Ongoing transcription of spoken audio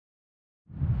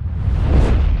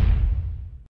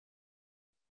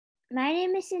My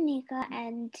name is Anika,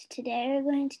 and today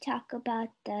we're going to talk about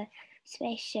the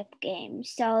spaceship game.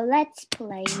 So let's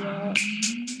play it.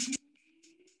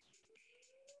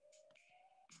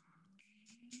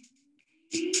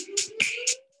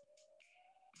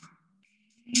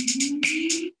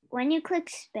 When you click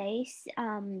space,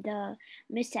 the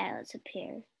missiles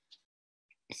appear.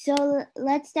 So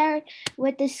let's start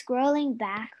with the scrolling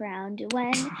background.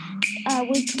 When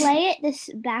we play it, this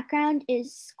background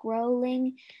is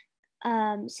scrolling.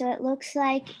 So it looks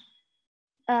like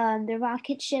the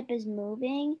rocket ship is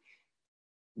moving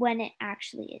when it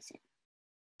actually isn't.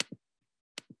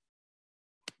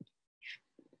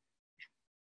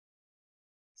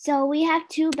 So we have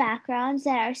two backgrounds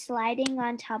that are sliding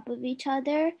on top of each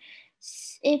other.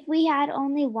 If we had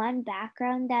only one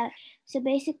background so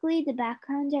basically the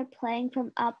backgrounds are playing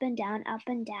from up and down, up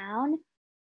and down.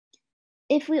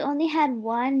 If we only had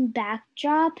one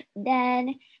backdrop,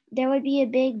 then there would be a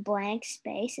big blank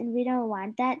space, and we don't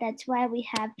want that. That's why we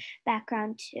have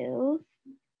background 2.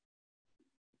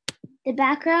 The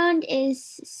background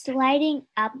is sliding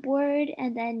upward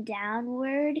and then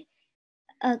downward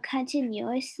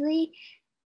continuously.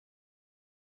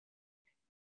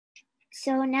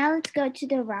 So now let's go to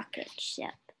the rocket ship.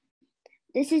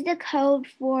 This is the code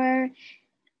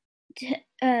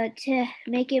to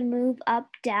make it move up,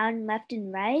 down, left,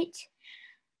 and right.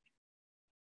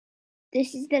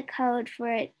 This is the code for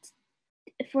if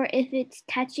it's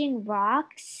touching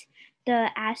rocks, the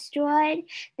asteroid,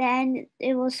 then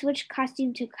it will switch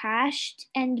costume to crashed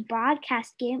and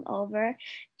broadcast game over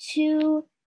to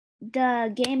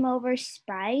the game over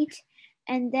sprite,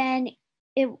 and then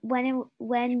when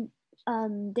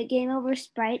the game over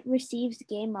sprite receives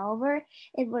game over,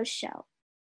 it will show.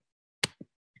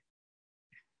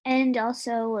 And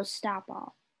also will stop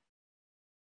all.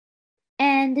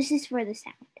 And this is for the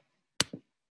sound.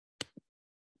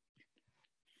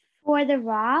 For the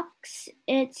rocks,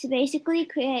 it's basically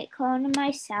create clone of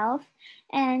myself,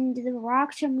 and the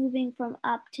rocks are moving from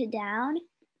up to down,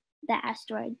 the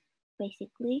asteroid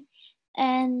basically,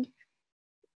 and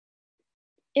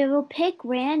it will pick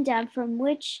random from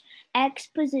which X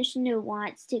position it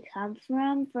wants to come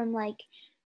from like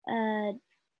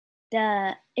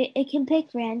it can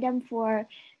pick random for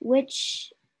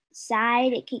which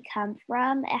side it can come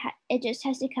from. It just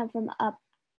has to come from up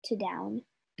to down.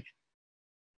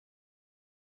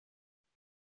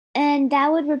 And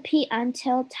that would repeat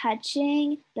until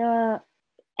touching the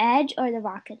edge or the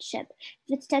rocket ship.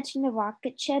 If it's touching the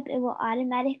rocket ship, it will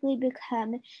automatically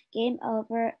become game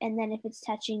over. And then if it's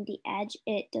touching the edge,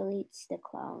 it deletes the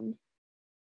clone.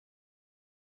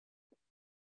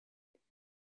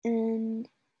 And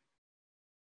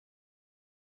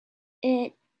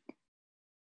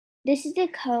this is the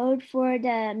code for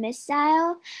the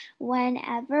missile.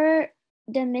 Whenever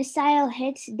the missile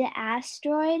hits the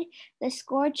asteroid, the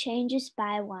score changes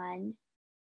by 1.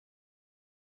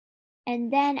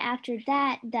 And then after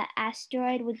that, the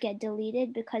asteroid would get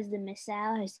deleted because the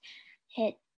missile has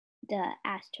hit the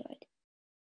asteroid.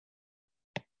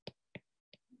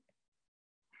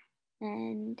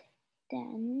 And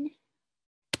then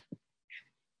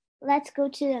let's go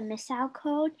to the missile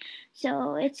code.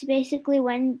 So it's basically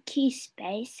when key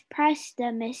space press,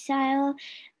 the missile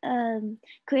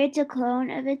creates a clone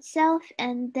of itself,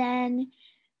 and then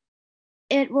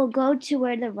it will go to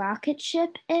where the rocket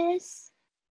ship is.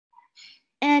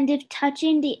 And if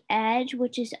touching the edge,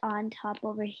 which is on top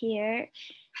over here,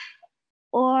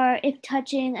 or if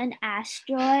touching an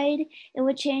asteroid, it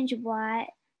would change Y.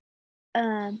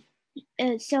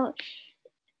 So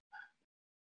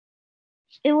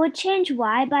it would change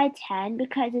Y by 10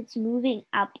 because it's moving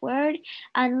upward,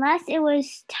 unless it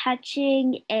was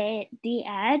touching the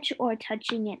edge or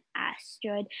touching an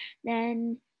asteroid.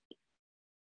 And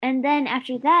then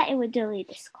after that, it would delete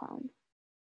this clone.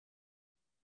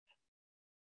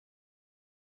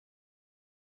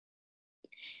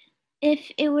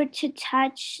 If it were to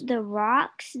touch the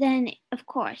rocks, then of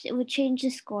course it would change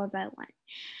the score by 1.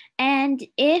 And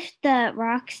if the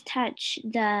rocks touch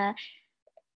the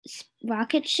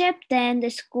rocket ship, then the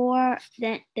score,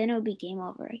 then it'll be game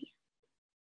over again.